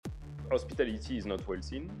hospitality is not well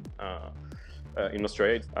seen in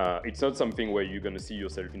Australia. It's not something where you're going to see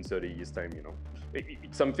yourself in 30 years' time, you know.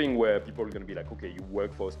 It's something where people are going to be like, okay, you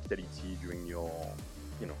work for hospitality during your,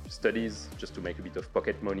 you know, studies just to make a bit of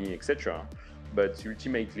pocket money, etc. But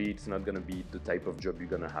ultimately, it's not going to be the type of job you're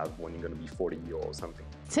going to have when you're going to be 40 or something.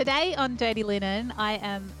 Today on Dirty Linen, I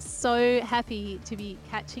am so happy to be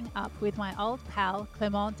catching up with my old pal,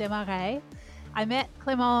 Clément Desmarais. I met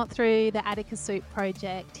Clément through the Atticus Soup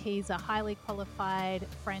project. He's a highly qualified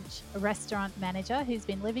French restaurant manager who's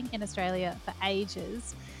been living in Australia for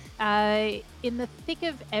ages. In the thick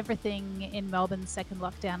of everything in Melbourne's second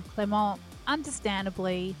lockdown, Clément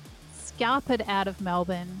understandably scarpered out of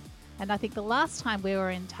Melbourne. And I think the last time we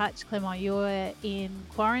were in touch, Clément, you were in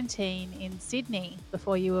quarantine in Sydney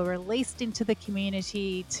before you were released into the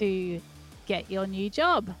community to get your new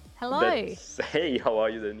job. Hello. Hey, how are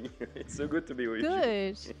you, Danny? It's so good to be with you.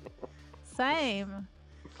 Good. Same.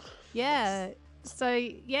 Yeah. So,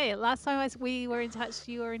 yeah, last time we were in touch,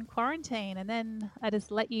 you were in quarantine, and then I just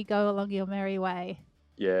let you go along your merry way.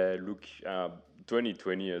 Yeah, look,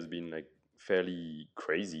 2020 has been like fairly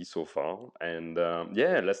crazy so far, and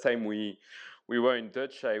last time we were in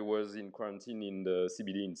touch, I was in quarantine in the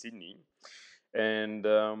CBD in Sydney, and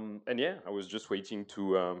yeah, I was just waiting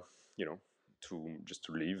to you know, to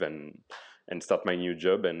leave and start my new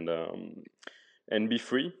job and be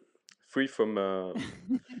free from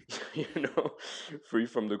you know, free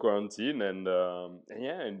from the quarantine, and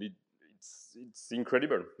yeah, and it's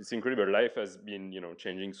incredible. It's incredible. Life has been, you know,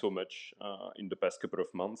 changing so much in the past couple of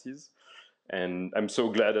months, and I'm so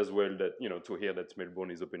glad as well that, you know, to hear that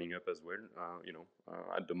Melbourne is opening up as well, you know,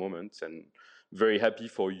 at the moment, and very happy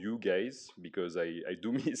for you guys because I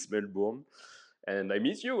do miss Melbourne, and I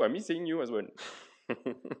miss you. I'm missing you as well.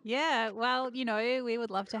 Yeah, well, you know, we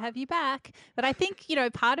would love to have you back. But I think, you know,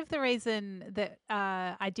 part of the reason that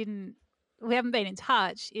we haven't been in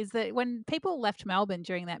touch is that when people left Melbourne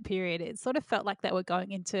during that period, it sort of felt like they were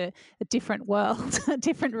going into a different world, a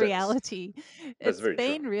different that's reality. that's very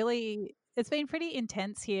true. It's been pretty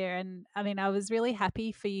intense here. And I mean, I was really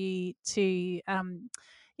happy for you to,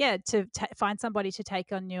 find somebody to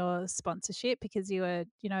take on your sponsorship because you were,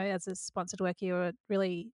 you know, as a sponsored worker, you were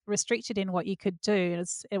really restricted in what you could do.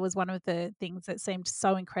 It was one of the things that seemed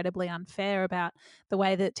so incredibly unfair about the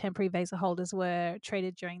way that temporary visa holders were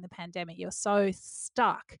treated during the pandemic. You're so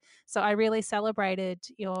stuck. So I really celebrated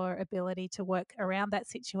your ability to work around that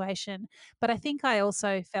situation. But I think I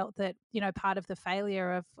also felt that, you know, part of the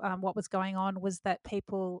failure of what was going on was that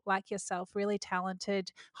people like yourself, really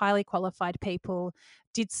talented, highly qualified people,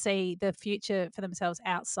 did see the future for themselves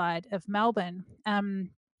outside of Melbourne.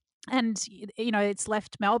 And, you know, it's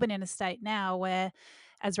left Melbourne in a state now where,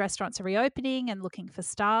 as restaurants are reopening and looking for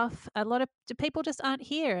staff, a lot of people just aren't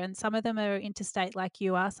here. And some of them are interstate like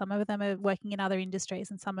you are, some of them are working in other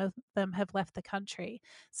industries, and some of them have left the country.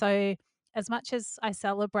 So, as much as I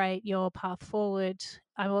celebrate your path forward,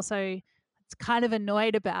 I'm also kind of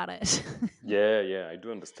annoyed about it. Yeah, I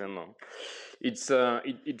do understand now. It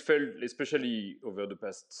felt, especially over the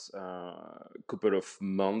past couple of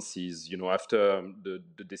months, is, you know, after the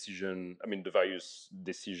decision, I mean, the various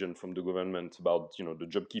decision from the government about, you know, the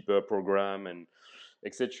JobKeeper program and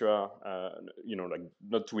etc. You know, like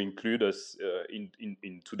not to include us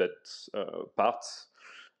into that part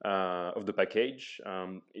of the package.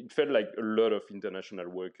 It felt like a lot of international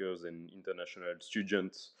workers and international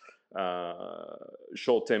students,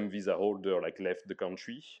 short-term visa holder, like left the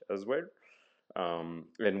country as well,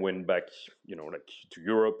 and went back, you know, like to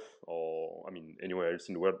Europe or, I mean, anywhere else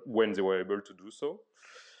in the world when they were able to do so.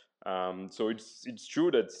 So it's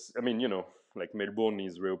true that, I mean, you know, like Melbourne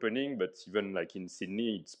is reopening, but even like in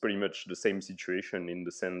Sydney, it's pretty much the same situation in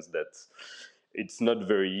the sense that it's not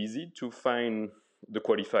very easy to find the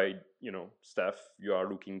qualified, you know, staff you are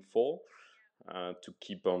looking for to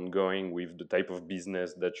keep on going with the type of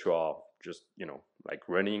business that you are just, you know, like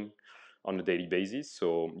running on a daily basis.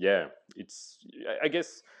 So yeah, I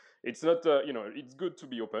guess it's not, you know, it's good to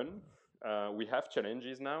be open. We have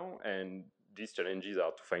challenges now, and these challenges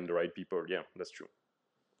are to find the right people. Yeah, that's true.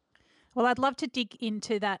 Well, I'd love to dig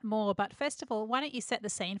into that more. But first of all, why don't you set the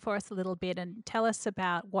scene for us a little bit and tell us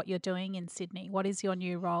about what you're doing in Sydney? What is your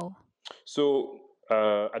new role? So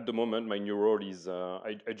at the moment, my new role is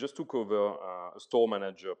I just took over a store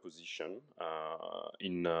manager position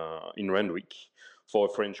in Randwick for a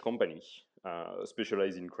French company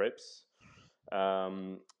specialized in crepes.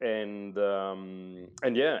 And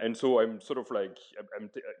yeah, and so I'm sort of like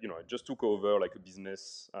you know, I just took over like a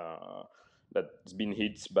business that's been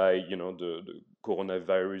hit by, you know, the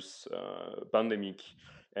coronavirus pandemic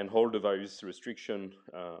and all the various restriction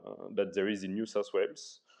that there is in New South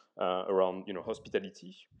Wales. around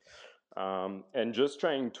hospitality, and just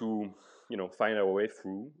trying to find our way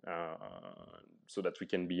through, so that we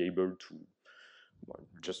can be able to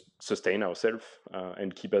just sustain ourselves,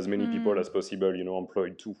 and keep as many people Mm. as possible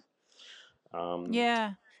employed too. Um,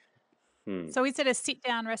 Yeah. hmm. So is it a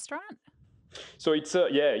sit-down restaurant? So it's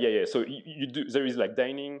yeah. So you do, there is like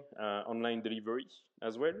dining, online delivery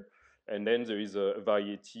as well, and then there is a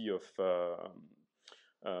variety of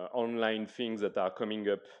online things that are coming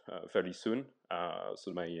up fairly soon.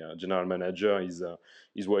 So my general manager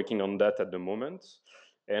is working on that at the moment,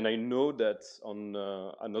 and I know that on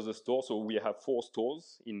another store. So we have 4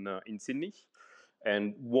 stores in Sydney,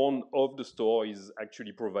 and one of the store is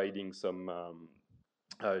actually providing some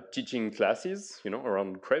teaching classes,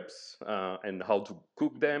 around crepes, and how to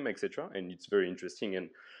cook them, etc. And it's very interesting. And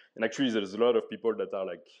actually, there's a lot of people that are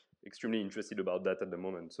like extremely interested about that at the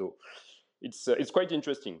moment. So it's quite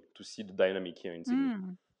interesting to see the dynamic here in Sydney.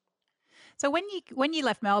 Mm. So when you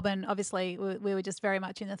left Melbourne, obviously we were just very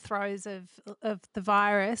much in the throes of the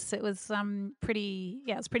virus. It was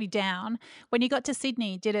it was pretty down. When you got to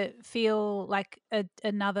Sydney, did it feel like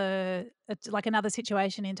another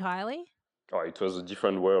situation entirely? Oh, it was a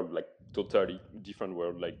different world, like totally different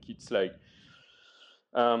world. Like it's like,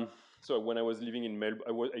 um, so when I was living in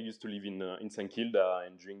Melbourne, I used to live in St Kilda,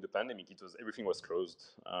 and during the pandemic, everything was closed,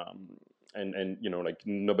 and like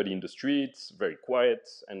nobody in the streets, very quiet,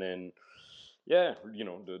 and then yeah,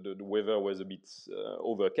 the weather was a bit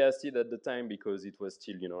overcasted at the time because it was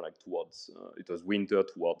still like towards it was winter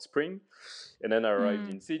towards spring, and then I arrived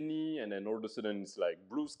Mm. in Sydney, and then all of a sudden it's like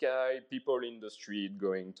blue sky, people in the street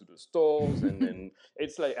going to the stores, and then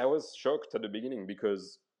it's like I was shocked at the beginning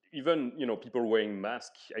because even people wearing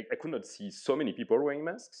masks, I could not see so many people wearing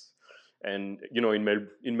masks. And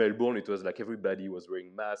in Melbourne it was like everybody was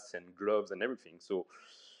wearing masks and gloves and everything. So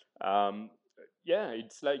um, yeah,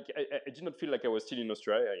 it's like I did not feel like I was still in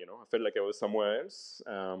Australia. I felt like I was somewhere else.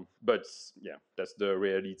 But yeah, that's the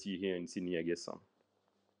reality here in Sydney, I guess.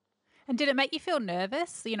 And did it make you feel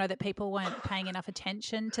nervous, that people weren't paying enough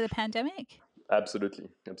attention to the pandemic? Absolutely,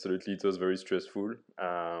 absolutely. It was very stressful.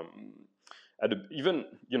 Even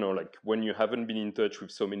like when you haven't been in touch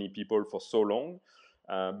with so many people for so long,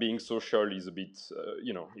 being social is a bit,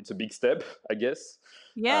 it's a big step, I guess.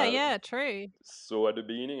 Yeah, Uh, yeah, true. so at the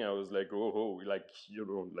beginning, I was like, oh, like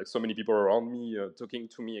like so many people around me talking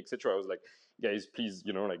to me, etc. I was like, guys, please,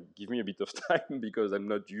 like give me a bit of time because I'm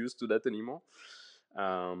not used to that anymore.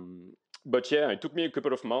 Um, but yeah, it took me a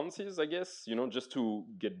couple of months, I guess, just to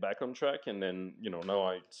get back on track, and then now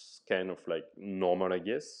it's kind of like normal, I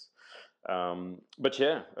guess. But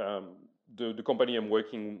yeah, the company I'm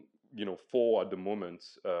working, for at the moment,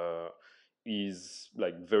 is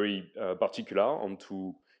like very particular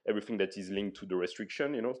onto everything that is linked to the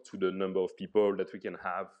restriction, to the number of people that we can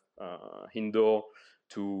have indoor,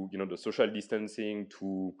 to the social distancing,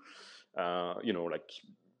 to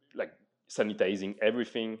like sanitizing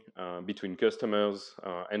everything between customers,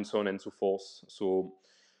 and so on and so forth. So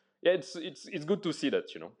yeah, it's good to see that.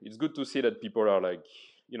 It's good to see that people are like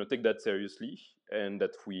take that seriously, and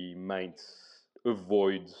that we might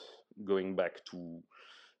avoid going back to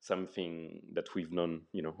something that we've known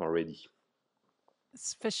already.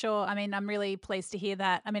 For sure. I mean, I'm really pleased to hear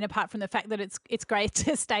that. I mean, apart from the fact that it's great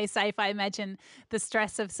to stay safe, I imagine the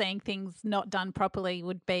stress of seeing things not done properly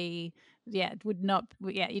would be, yeah, it would not,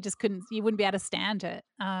 yeah, you wouldn't be able to stand it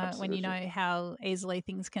when you Absolutely. know how easily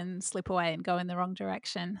things can slip away and go in the wrong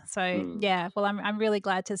direction. So, Mm. yeah, well, I'm really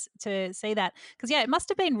glad to see that because yeah, it must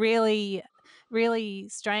have been really, really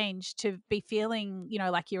strange to be feeling,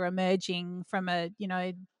 like you're emerging from a,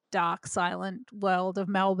 dark, silent world of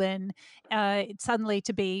Melbourne, suddenly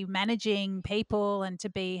to be managing people and to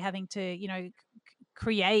be having to,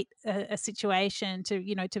 create a situation to,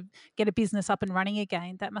 to get a business up and running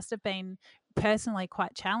again. That must have been personally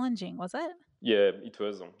quite challenging, was it? Yeah, it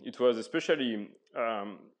was. It was especially.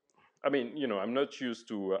 I mean, I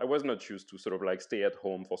was not used to sort of like stay at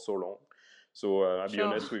home for so long. So Sure. I'll be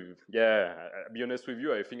honest with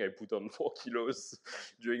you. I think I put on 4 kilos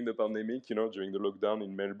during the pandemic. During the lockdown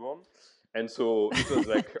in Melbourne, and so it was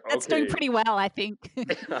like, That's doing okay. pretty well, I think.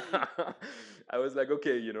 I was like,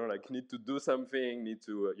 okay, like need to do something, need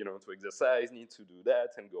to to exercise, need to do that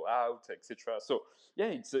and go out, etc. So yeah,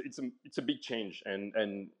 it's a big change,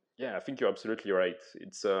 and yeah, I think you're absolutely right.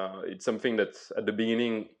 It's something that at the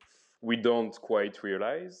beginning we don't quite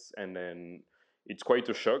realize, and then it's quite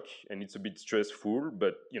a shock, and it's a bit stressful.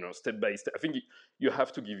 But step by step, I think you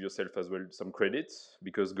have to give yourself as well some credit,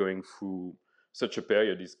 because going through such a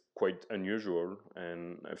period is quite unusual.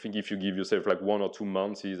 And I think if you give yourself like 1 or 2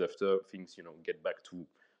 months after things, get back to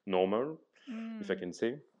normal, if I Mm. can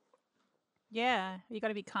say. Yeah, you got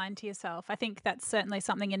to be kind to yourself. I think that's certainly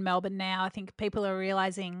something in Melbourne now. I think people are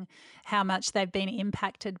realizing how much they've been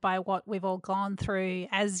impacted by what we've all gone through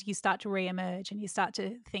as you start to re-emerge and you start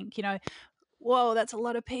to think, whoa, that's a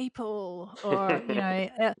lot of people. Or,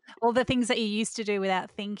 all the things that you used to do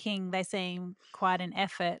without thinking, they seem quite an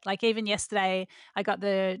effort. Like even yesterday, I got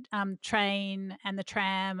the train and the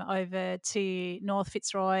tram over to North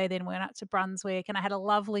Fitzroy, then went up to Brunswick, and I had a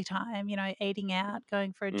lovely time, eating out,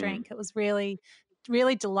 going for a Mhm. drink. It was really,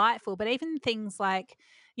 really delightful. But even things like,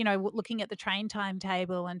 looking at the train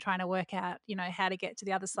timetable and trying to work out, how to get to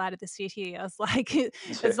the other side of the city. I was like, Yeah.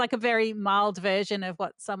 it's like a very mild version of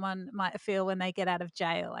what someone might feel when they get out of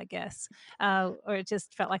jail, I guess. Or it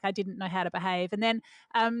just felt like I didn't know how to behave. And then,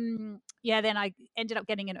 yeah, then I ended up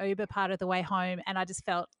getting an Uber part of the way home, and I just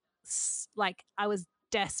felt like I was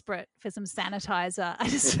desperate for some sanitizer. I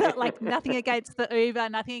just felt like nothing against the Uber,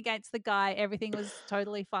 nothing against the guy. Everything was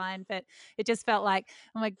totally fine, but it just felt like,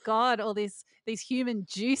 oh my god, all these human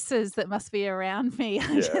juices that must be around me.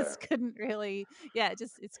 I Yeah. just couldn't really. Yeah,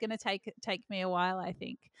 it's going to take me a while, I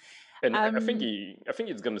think. And Um, I think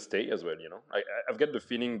it's gonna stay as well. I've got the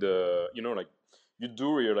feeling like you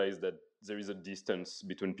do realize that there is a distance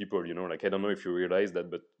between people. Like I don't know if you realize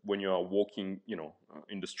that, but when you are walking,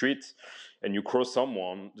 in the street, and you cross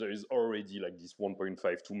someone, there is already like this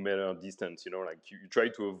 1.5 2 meter distance. Like you try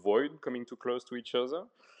to avoid coming too close to each other.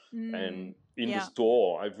 And in the yeah,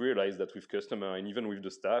 store, I've realized that with customer and even with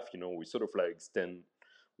the staff, we sort of like stand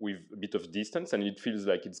with a bit of distance, and it feels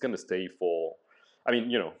like it's gonna stay for. I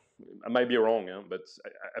mean, I might be wrong, but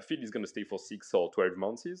I feel it's gonna stay for 6 or 12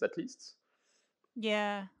 months at least.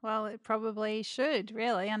 yeah. Well, it probably should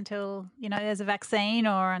really until there's a vaccine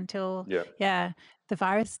or until Yeah. yeah the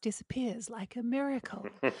virus disappears like a miracle.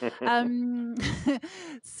 Um,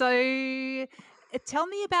 so. Tell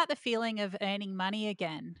me about the feeling of earning money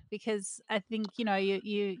again, because I think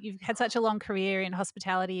you've had such a long career in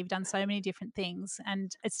hospitality. You've done so many different things,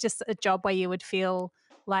 and it's just a job where you would feel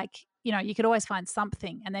like you could always find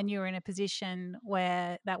something, and then you were in a position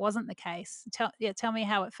where that wasn't the case. Tell me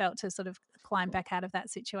how it felt to sort of climb back out of that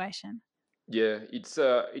situation. Yeah,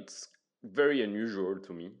 it's very unusual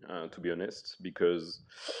to me, to be honest, because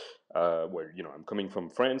well, I'm coming from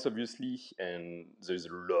France, obviously, and there's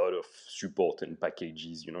a lot of support and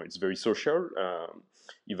packages. It's very social.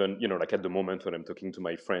 Even like at the moment when I'm talking to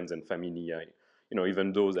my friends and family,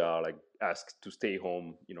 even those that are like asked to stay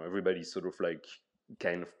home, everybody's sort of like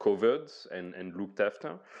kind of covered and looked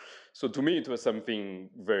after. So to me, it was something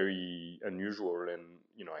very unusual, and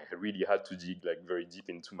I really had to dig like very deep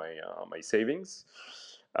into my savings.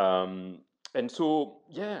 Um, and so,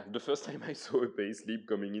 yeah, the first time I saw a pay slip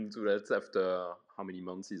coming into that after how many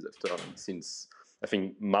months is after, like, since I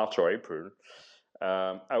think March or April,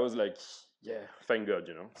 I was like, yeah, thank God,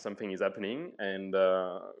 something is happening, and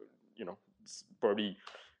it's probably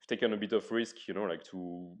taken a bit of risk, like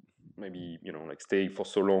to maybe like stay for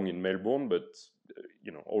so long in Melbourne, but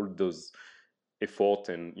all those effort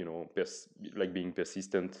and like being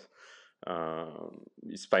persistent uh,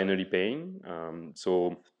 is finally paying.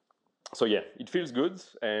 So yeah, it feels good,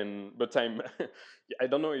 and but I'm I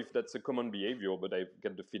don't know if that's a common behavior, but I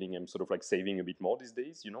get the feeling I'm sort of like saving a bit more these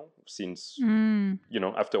days, since Mm.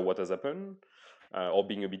 after what has happened, or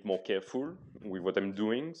being a bit more careful with what I'm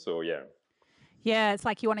doing. So yeah, Yeah, it's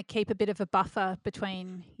like you want to keep a bit of a buffer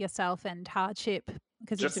between yourself and hardship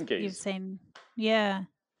because just in you've case. seen. Yeah,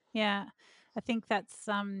 yeah. I think that's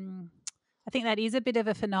I think that is a bit of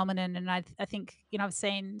a phenomenon, and I think I've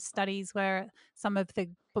seen studies where some of the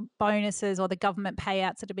bonuses or the government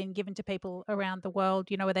payouts that have been given to people around the world,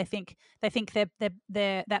 where they think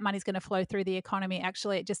that money's going to flow through the economy.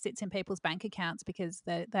 Actually, it just sits in people's bank accounts because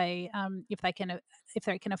they if they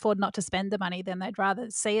can afford not to spend the money, then they'd rather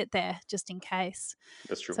see it there just in case.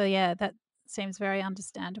 That's true. So yeah, that seems very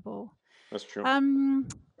understandable. That's true. Um,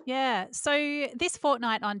 yeah. So this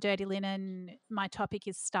fortnight on Dirty Linen, my topic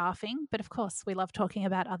is staffing, but of course we love talking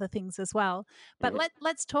about other things as well. But Mhm.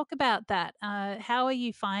 let's talk about that. How are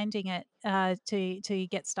you finding it to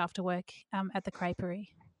get staff to work at the Creperie?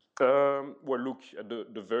 Well, look, at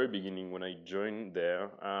the very beginning when I joined there,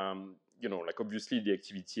 like obviously the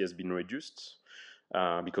activity has been reduced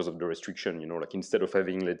because of the restriction. Like instead of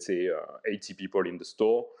having, let's say, 80 people in the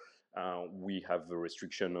store, we have a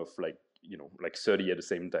restriction of like 30 at the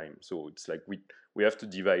same time. So it's like we have to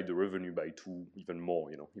divide the revenue by two, even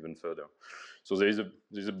more, even further. So there's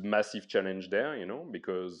a massive challenge there,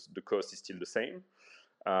 because the cost is still the same.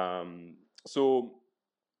 So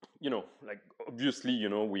like obviously,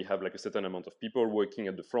 we have like a certain amount of people working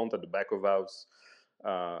at the front, at the back of house,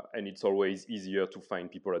 and it's always easier to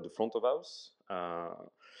find people at the front of house.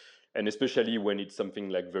 and especially when it's something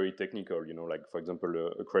like very technical, like for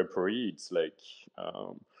example a creperie, it's like,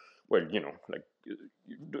 well, like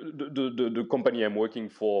the company I'm working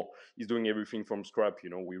for is doing everything from scrap.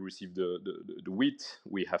 We receive the wheat,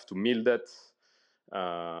 we have to mill that,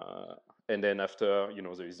 and then after,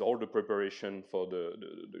 there is all the preparation for the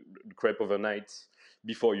crepe overnight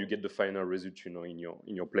before you get the final result, in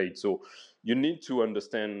your plate. So you need to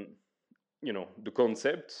understand, the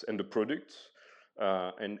concept and the product,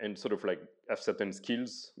 and sort of like have certain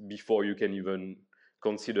skills before you can even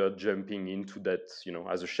consider jumping into that,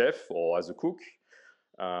 as a chef or as a cook.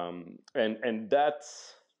 And that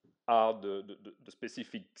are the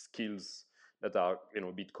specific skills that are,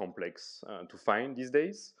 a bit complex to find these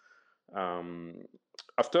days. Um,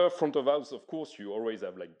 After front of house, of course, you always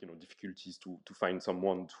have, like, difficulties to find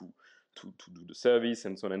someone to do the service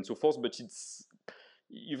and so on and so forth. But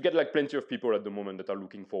you've got like plenty of people at the moment that are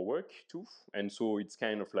looking for work too, and so it's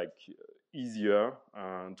kind of like easier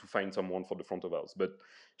to find someone for the front of house. But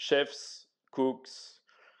chefs, cooks,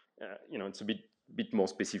 it's a bit more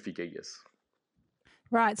specific, I guess.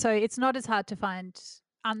 Right. So it's not as hard to find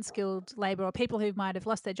unskilled labor or people who might have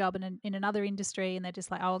lost their job in another industry and they're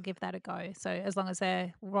just like, oh, I'll give that a go. So as long as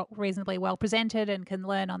they're reasonably well presented and can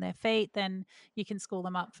learn on their feet, then you can school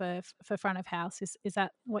them up for front of house. Is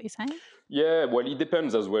that what you're saying? Yeah, well, it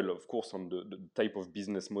depends as well, of course, on the type of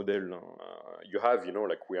business model you have.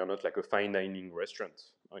 Like we are not like a fine dining restaurant.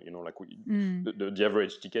 Like Mm. the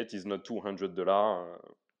average ticket is not $200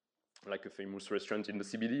 like a famous restaurant in the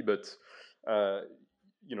CBD, but uh,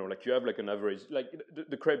 like you have like an average, like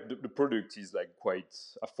the crepe, the product is like quite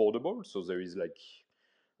affordable. So there is like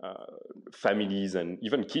families and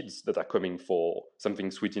even kids that are coming for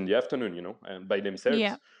something sweet in the afternoon, and by themselves.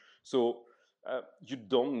 Yeah. So you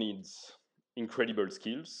don't need incredible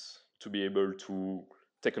skills to be able to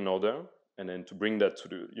take an order and then to bring that to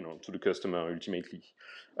the customer ultimately.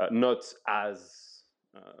 Not as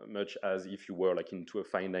much as if you were like into a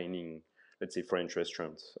fine dining, let's say French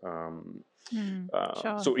restaurant.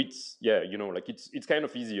 Sure. So it's, yeah, like it's kind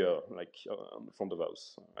of easier, like on the front of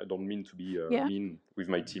house. I don't mean to be Yeah. mean with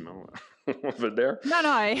my team over there. No.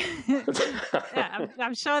 Yeah,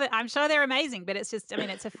 I'm sure they're amazing, but it's just, I mean,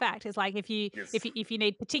 it's a fact. It's like Yes. if you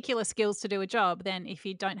need particular skills to do a job, then if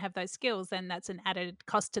you don't have those skills, then that's an added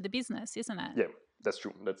cost to the business, isn't it? Yeah, that's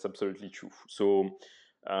true. That's absolutely true. So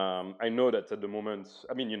I know that at the moment,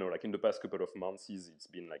 I mean, like in the past couple of months, it's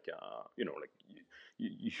been like, like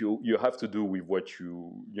you have to do with what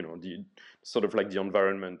the sort of like the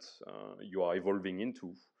environment you are evolving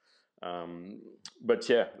into. But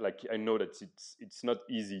yeah, like I know that it's not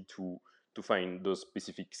easy to find those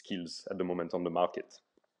specific skills at the moment on the market.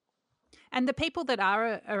 And the people that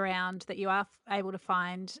are around that you are able to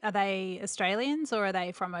find, are they Australians or are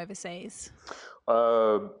they from overseas?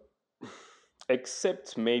 Uh,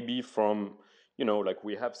 Except maybe from, like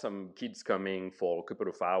we have some kids coming for a couple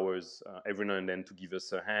of hours every now and then to give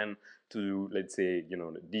us a hand to, let's say,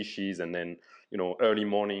 the dishes, and then, early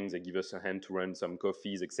mornings they give us a hand to run some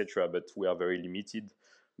coffees, etc. But we are very limited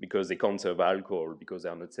because they can't serve alcohol because they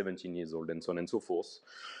are not 17 years old and so on and so forth.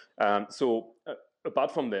 So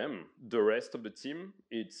apart from them, the rest of the team,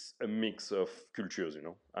 it's a mix of cultures.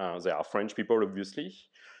 There are French people, obviously,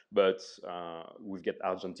 but we've got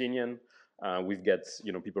Argentinian, we've got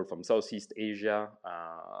people from Southeast Asia,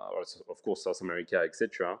 or of course South America,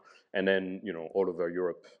 etc., and then all over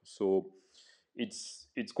Europe. So it's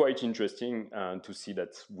quite interesting to see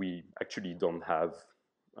that we actually don't have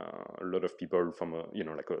a lot of people from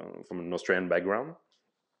from an Australian background.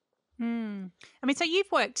 Hmm. I mean, so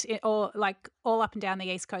you've worked all up and down the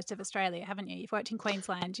east coast of Australia, haven't you? You've worked in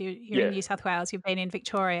Queensland. You're in Yeah, New South Wales. You've been in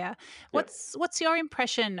Victoria. yeah. What's your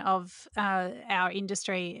impression of our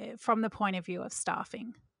industry from the point of view of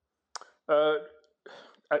staffing? Uh,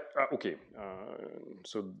 okay,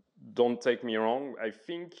 so don't take me wrong. I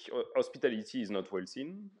think hospitality is not well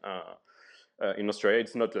seen in Australia.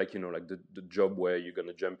 It's not like like the job where you're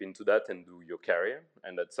gonna jump into that and do your career,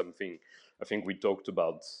 and that's something I think we talked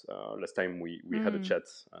about last time we had a Mm. chat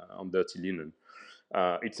on Dirty Linen.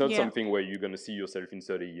 It's not Yeah. something where you're gonna see yourself in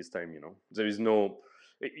 30 years time. There is no.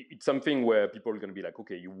 It's something where people are gonna be like,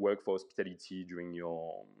 okay, you work for hospitality during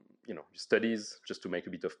your your studies just to make a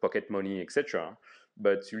bit of pocket money, etc.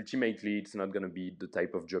 But ultimately, it's not going to be the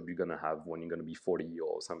type of job you're going to have when you're going to be 40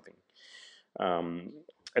 or something. Um,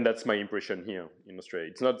 and that's my impression here in Australia.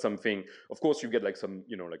 It's not something, of course, you get like some,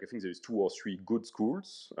 like I think there's 2 or 3 good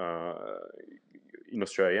schools in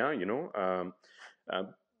Australia,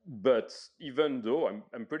 but even though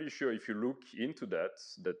I'm pretty sure if you look into that,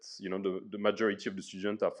 the majority of the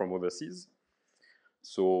students are from overseas.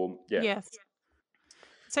 So yeah, Yes.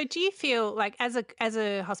 So do you feel like as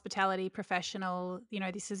a hospitality professional, you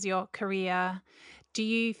know, this is your career, do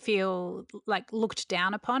you feel like looked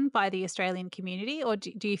down upon by the Australian community, or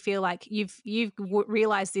do you feel like you've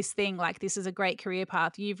realized this thing, like this is a great career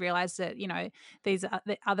path, you've realized that, you know,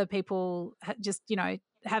 the other people just, you know,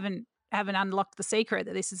 haven't unlocked the secret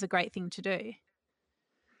that this is a great thing to do?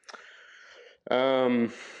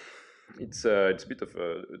 Um, it's a bit of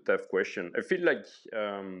a tough question. I feel like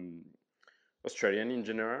Australian in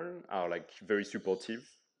general are like very supportive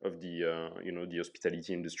of the the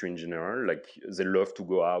hospitality industry in general. Like they love to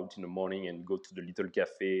go out in the morning and go to the little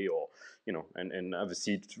cafe, or and have a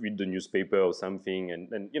seat, read the newspaper or something,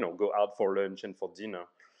 and go out for lunch and for dinner.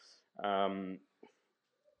 Um,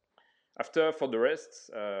 After for the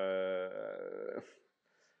rest,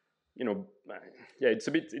 you know, yeah, it's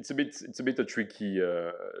a bit a tricky.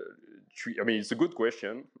 I mean, it's a good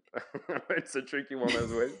question. It's a tricky one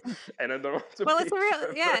as well, and I don't want to Well, be. it's a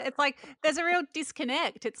real, yeah, it's like there's a real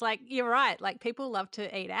disconnect. It's like you're right, like people love to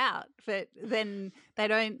eat out, but then they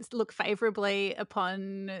don't look favorably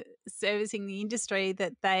upon servicing the industry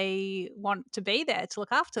that they want to be there to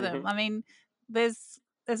look after them. Mhm. I mean, there's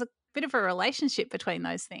a bit of a relationship between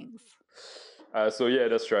those things. So yeah,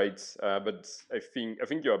 that's right. But I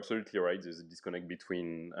think you're absolutely right. There's a disconnect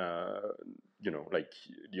between like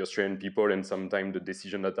the Australian people and sometimes the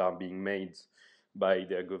decisions that are being made by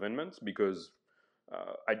their government, because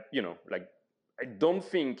I don't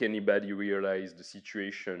think anybody realized the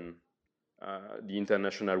situation the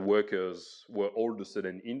international workers were all of a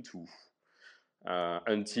sudden into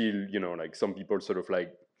until like some people sort of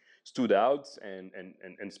like stood out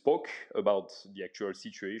and spoke about the actual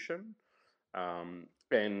situation.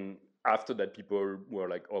 And after that, people were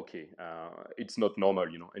like, okay, it's not normal,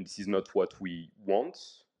 and this is not what we want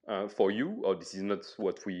for you, or this is not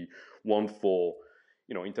what we want for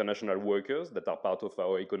international workers that are part of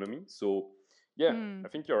our economy. So yeah, Mm. I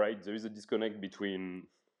think you're right. There is a disconnect between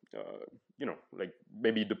like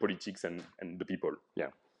maybe the politics and the people.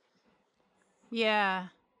 Yeah. Yeah.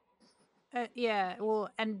 Yeah. Well,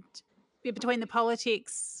 and between the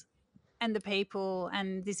politics and the people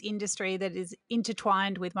and this industry that is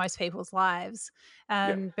intertwined with most people's lives.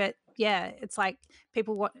 Yeah. But yeah, it's like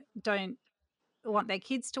people don't want their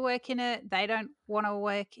kids to work in it. They don't want to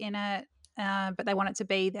work in it, but they want it to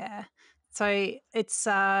be there. So it's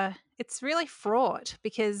really fraught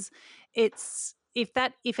because if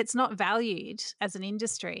it's not valued as an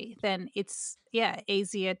industry, then it's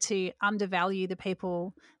easier to undervalue the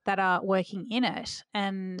people that are working in it,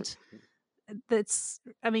 and that's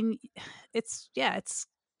I mean, it's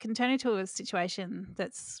can turn into a situation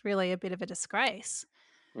that's really a bit of a disgrace.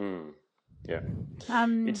 Mm. Yeah.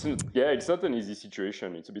 Um, It's not an easy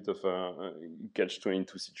situation. It's a bit of a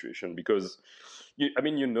catch-22 situation, because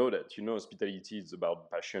hospitality is about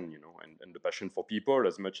passion, and the passion for people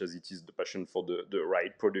as much as it is the passion for the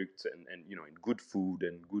right product, and good food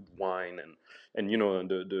and good wine, and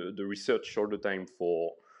the research all the time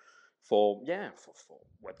for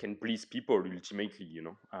what can please people ultimately,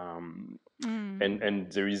 mm,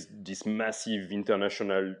 and there is this massive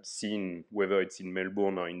international scene, whether it's in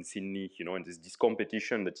Melbourne or in Sydney, and there's this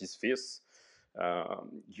competition that is fierce.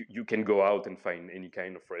 You can go out and find any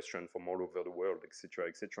kind of restaurant from all over the world, etc.,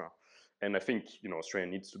 etc. And I think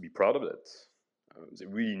Australia needs to be proud of that. They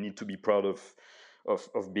really need to be proud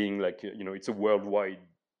of being like it's a worldwide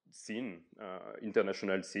scene,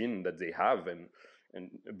 international scene that they have, and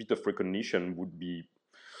a bit of recognition would be,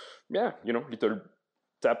 little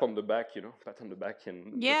tap on the back, pat on the back, and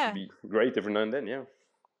that would yeah. be great every now and then. Yeah.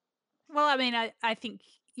 Well, I mean, I think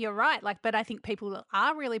you're right. Like, but I think people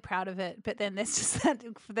are really proud of it. But then there's just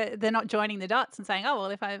that they're not joining the dots and saying, "Oh, well,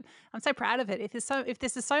 if I'm so proud of it. If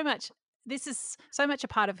this is so much a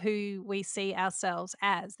part of who we see ourselves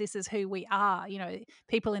as. This is who we are. You know,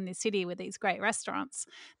 people in this city with these great restaurants.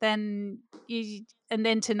 Then and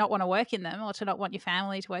then to not want to work in them, or to not want your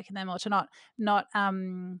family to work in them, or to not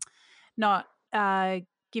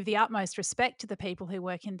give the utmost respect to the people who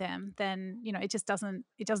work in them, then it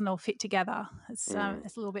doesn't all fit together. Mm,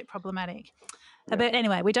 It's a little bit problematic. yeah. But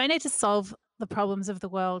anyway, we don't need to solve the problems of the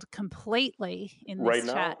world completely in Right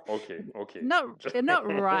this chat. now, okay, okay. Not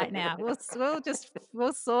right now.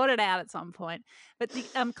 We'll sort it out at some point. But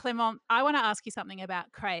Clement, I want to ask you something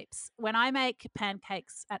about crepes. When I make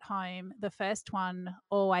pancakes at home, the first one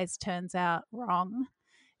always turns out wrong.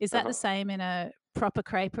 Is that Uh-huh. the same in a proper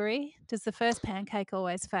creperie? Does the first pancake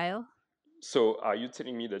always fail? So, are you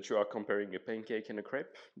telling me that you are comparing a pancake and a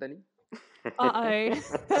crepe, Danny? Uh-oh.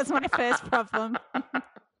 That's my first problem.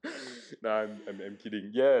 No, I'm kidding.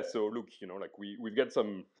 Yeah. So look, like we've got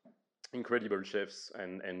some incredible chefs,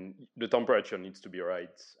 and the temperature needs to be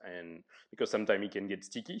right, and because sometimes it can get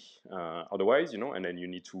sticky otherwise, and then you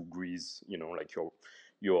need to grease, like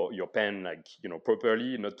your pan, like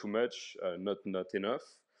properly, not too much, not enough.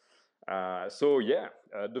 So yeah,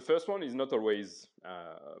 the first one is not always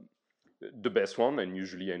the best one, and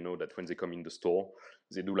usually I know that when they come in the store,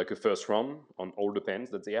 they do like a first run on all the pans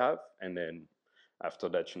that they have, and then after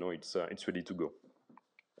that, it's ready to go.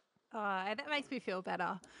 Oh, and that makes me feel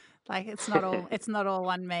better. Like it's not all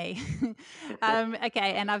on me.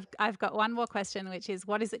 Okay, and I've got one more question, which is,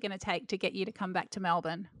 what is it going to take to get you to come back to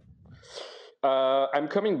Melbourne? I'm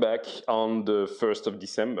coming back on the 1st of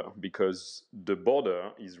December because the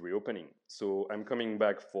border is reopening. So I'm coming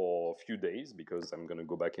back for a few days because I'm going to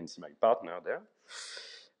go back and see my partner there.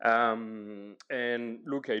 And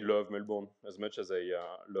look, I love Melbourne as much as I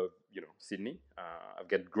love, Sydney. I've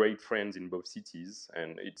got great friends in both cities,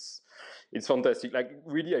 and it's fantastic. Like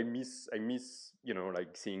really, I miss,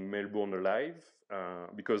 like seeing Melbourne alive.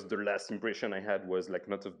 Because the last impression I had was like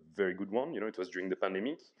not a very good one. It was during the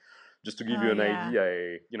pandemic. Just to give Oh you an yeah.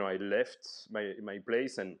 idea, I left my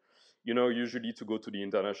place, and usually to go to the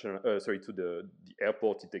to the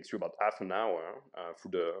airport, it takes you about half an hour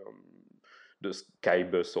through the Sky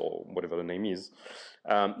Bus or whatever the name is,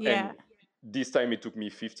 and Yeah. this time it took me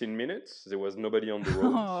 15 minutes. There was nobody on the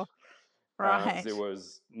road. Oh, There right.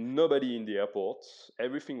 was nobody in the airport.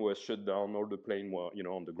 Everything was shut down. All the plane were,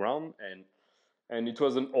 on the ground, and it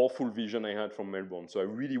was an awful vision I had from Melbourne. So I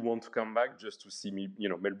really want to come back just to see me,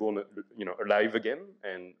 Melbourne, alive again.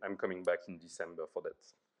 And I'm coming back in December for that.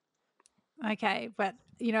 Okay, but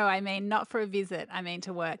I mean, not for a visit. I mean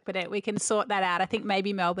to work, but we can sort that out. I think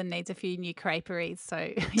maybe Melbourne needs a few new creperies, so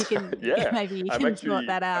Yeah, maybe you I'm can sort actually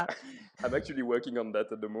that out. I'm actually working on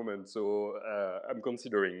that at the moment. So I'm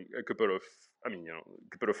considering a couple of, a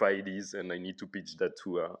couple of ideas, and I need to pitch that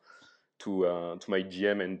to my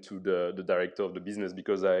GM and to the director of the business,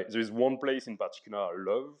 because there is one place in particular I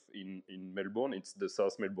love in Melbourne. It's the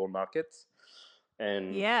South Melbourne Market,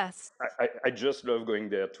 and Yes. I just love going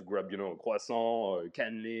there to grab, a croissant or a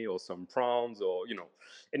cannelé or some prawns, or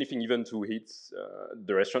anything, even to hit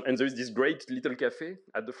the restaurant. And there's this great little cafe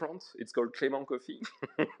at the front. It's called Clément Coffee,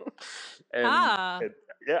 and Ah,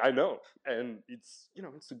 yeah, I know, and it's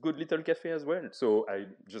a good little cafe as well. So I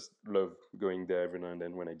just love going there every now and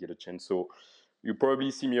then when I get a chance. So you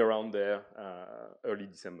probably see me around there early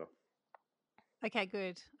December. okay,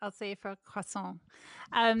 good. I'll see you for a croissant.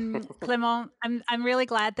 Clement, I'm really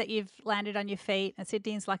glad that you've landed on your feet. And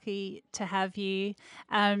Sydney's lucky to have you.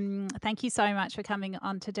 Thank you so much for coming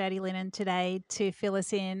on to Dirty Linen today to fill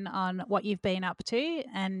us in on what you've been up to,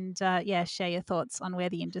 and yeah, share your thoughts on where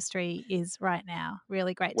the industry is right now.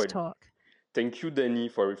 Really great to Well, talk. thank you, Danny,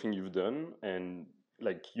 for everything you've done. And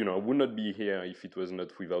like, I would not be here if it was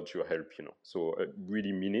not without your help, So I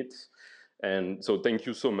really mean it. And so thank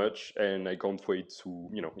you so much. And I can't wait to,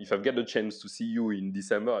 if I've got a chance to see you in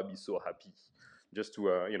December, I'll be so happy just to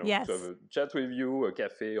have Yes. a chat with you, a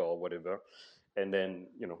cafe or whatever. And then,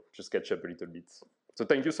 just catch up a little bit. So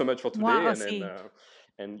thank you so much for Moi today. And then, aussi.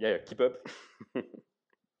 and yeah, keep up.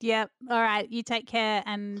 Yep. All right. You take care,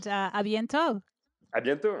 and à bientôt. À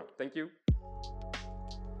bientôt. Thank you.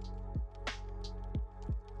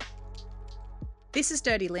 This is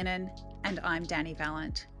Dirty Linen, and I'm Danny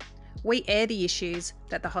Vallant. We air the issues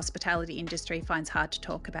that the hospitality industry finds hard to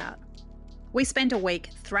talk about. We spend a week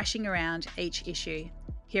thrashing around each issue,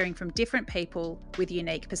 hearing from different people with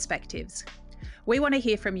unique perspectives. We want to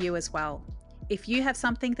hear from you as well. If you have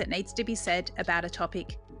something that needs to be said about a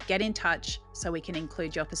topic, get in touch so we can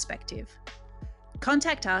include your perspective.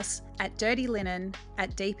 Contact us at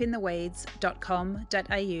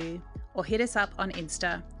dirtylinen@deepintheweeds.com.au or hit us up on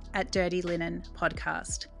Insta at Dirty Linen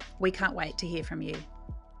Podcast. We can't wait to hear from you.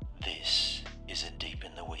 This is a Deep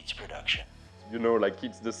in the Weeds production. Like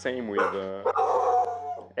it's the same with.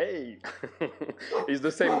 Hey, it's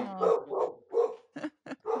the same.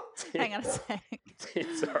 Hang on a sec.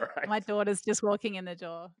 It's all right. My daughter's just walking in the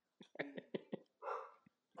door.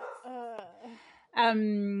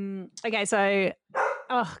 Okay, so,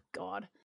 oh God.